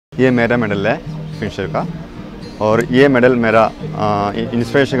ये मेरा मेडल है फिनिशर का, और ये मेडल मेरा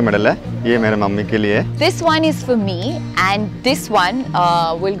इंस्पिरेशन का मेडल है, ये मेरे मम्मी के लिए। This one is for me and this one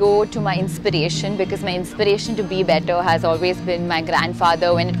will go to my inspiration, because my inspiration to be better has always been my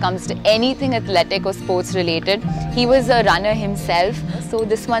grandfather when it comes to anything athletic or sports related. He was a runner himself. So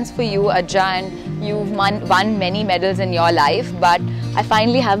this one's for you, Ajja, and you've won many medals in your life, but I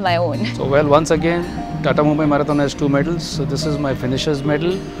finally have my own. So well, once again, Tata Mumbai Marathon has 2 medals. So this is my finisher's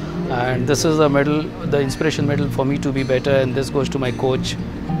medal, and this is the medal, the inspiration medal for me to be better, and this goes to my coach,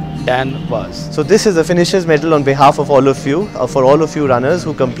 Dan Vaz. So this is the finisher's medal on behalf of all of you, for all of you runners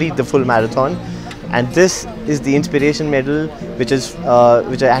who complete the full marathon. And this is the inspiration medal, which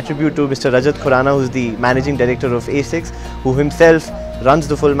I attribute to Mr. Rajat Khurana, who is the managing director of ASICS, who himself runs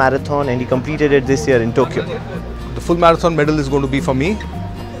the full marathon, and he completed it this year in Tokyo. The full marathon medal is going to be for me.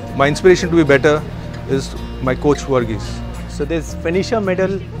 My inspiration to be better is my coach Varghese. So this finisher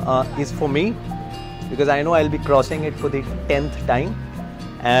medal is for me, because I know I'll be crossing it for the 10th time,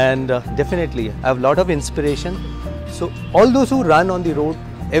 and definitely I have a lot of inspiration. So all those who run on the road,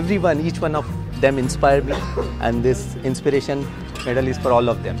 everyone, each one of them inspire me, and this inspiration medal is for all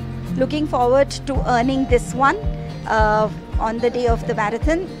of them. Looking forward to earning this one on the day of the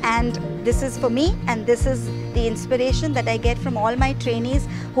marathon, and this is for me, and this is the inspiration that I get from all my trainees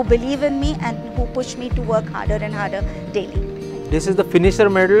who believe in me and who push me to work harder and harder daily. This is the finisher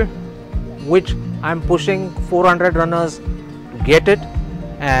medal, which I'm pushing 400 runners get it,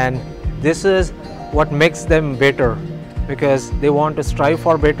 and this is what makes them better, because they want to strive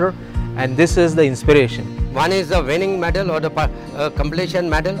for better, and this is the inspiration. One is the winning medal or the completion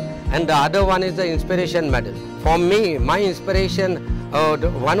medal, and the other one is the inspiration medal. For me, my inspiration,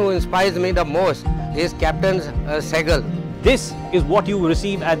 the one who inspires me the most is Captain Sehgal. This is what you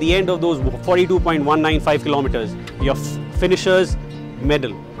receive at the end of those 42.195 kilometers, your finisher's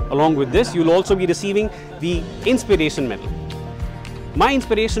medal. Along with this, you'll also be receiving the inspiration medal. My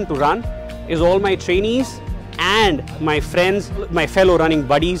inspiration to run is all my trainees and my friends, my fellow running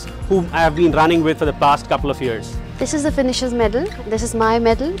buddies whom I have been running with for the past couple of years. This is the finisher's medal, this is my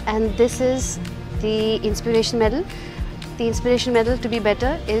medal, and this is the inspiration medal. The inspiration medal to be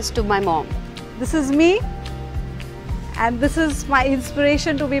better is to my mom. This is me, and this is my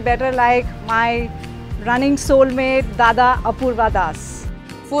inspiration to be better, like my running soulmate Dada Apurva Das.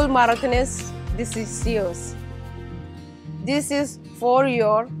 Full marathonist, this is yours. This is for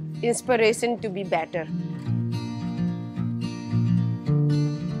your inspiration to be better.